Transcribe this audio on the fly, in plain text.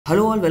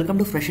Hello all, welcome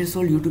to Freshers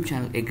Soul YouTube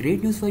channel. A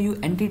great news for you,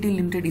 NTT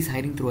Limited is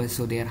hiring through us.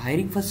 So they are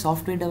hiring for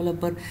software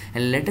developer,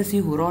 and let us see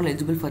who are all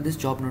eligible for this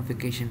job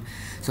notification.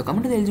 So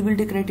coming to the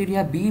eligibility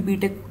criteria, BE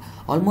BTech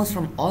almost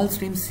from all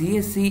streams,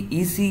 CSC,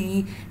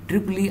 ECE,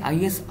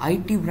 EEE, IS,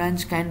 IT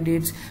branch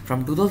candidates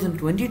from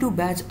 2022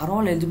 batch are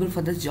all eligible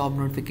for this job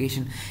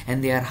notification,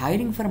 and they are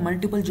hiring for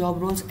multiple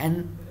job roles.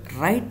 And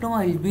right now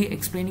I will be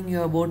explaining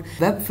you about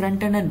web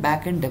front-end and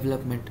back-end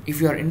development. If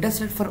you are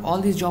interested for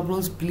all these job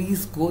roles,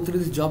 please go through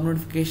this job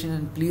notification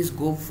and please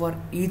go for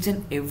each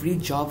and every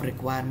job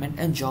requirement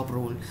and job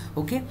role.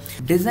 Okay,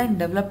 design,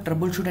 develop,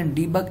 troubleshoot and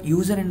debug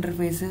user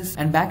interfaces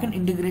and back-end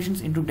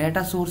integrations into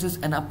data sources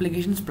and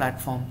applications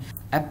platform.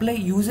 Apply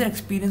user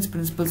experience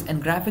principles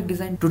and graphic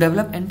design to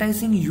develop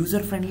enticing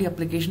user-friendly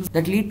applications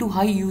that lead to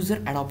high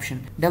user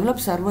adoption. Develop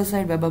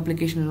server-side web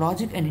application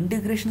logic and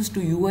integrations to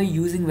UI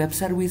using web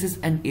services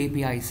and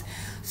APIs.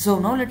 So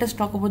now let us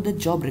talk about the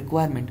job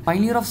requirement.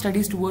 Final year of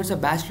studies towards a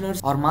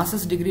bachelor's or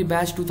master's degree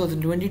batch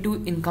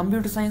 2022 in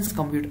computer science,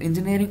 computer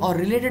engineering or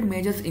related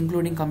majors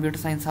including computer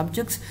science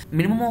subjects.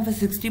 Minimum of a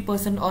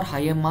 60% or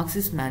higher marks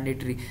is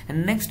mandatory.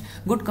 And next,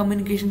 good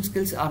communication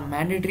skills are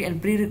mandatory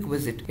and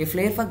prerequisite. A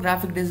flair for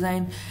graphic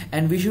design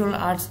and visual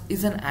arts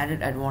is an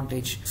added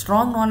advantage.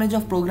 Strong knowledge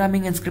of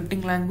programming and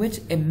scripting language,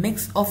 a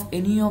mix of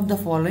any of the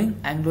following: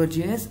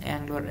 AngularJS,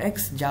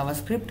 AngularX,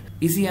 JavaScript,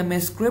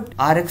 ECMA script,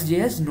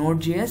 RxJS,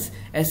 Node.js,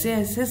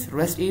 SASS,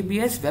 REST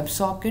APIs,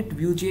 WebSocket,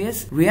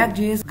 Vue.js,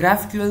 React.js,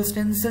 GraphQL,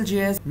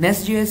 Stencil.js,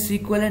 Nest.js,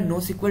 SQL and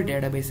NoSQL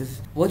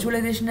databases.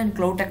 Virtualization and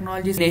cloud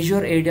technologies in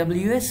Azure,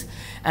 AWS.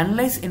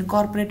 Analyze,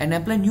 incorporate and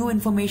apply new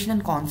information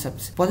and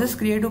concepts. Possess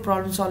creative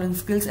problem solving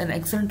skills and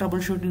excellent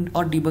troubleshooting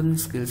or debugging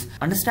skills.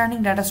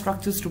 Understanding data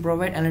structures to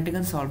provide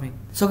analytical solving.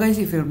 So guys,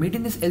 if you're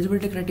meeting this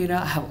eligibility criteria,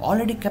 I have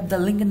already kept the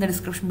link in the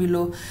description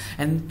below.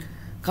 And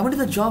coming to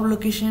the job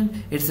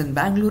location, it's in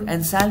Bangalore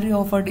and salary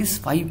offered is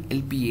 5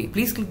 LPA.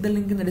 Please click the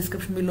link in the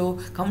description below,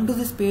 come to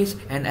this page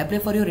and apply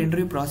for your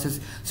interview process.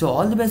 So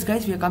all the best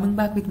guys, we are coming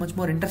back with much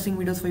more interesting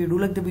videos for you. Do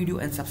like the video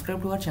and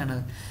subscribe to our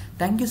channel.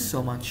 Thank you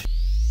so much.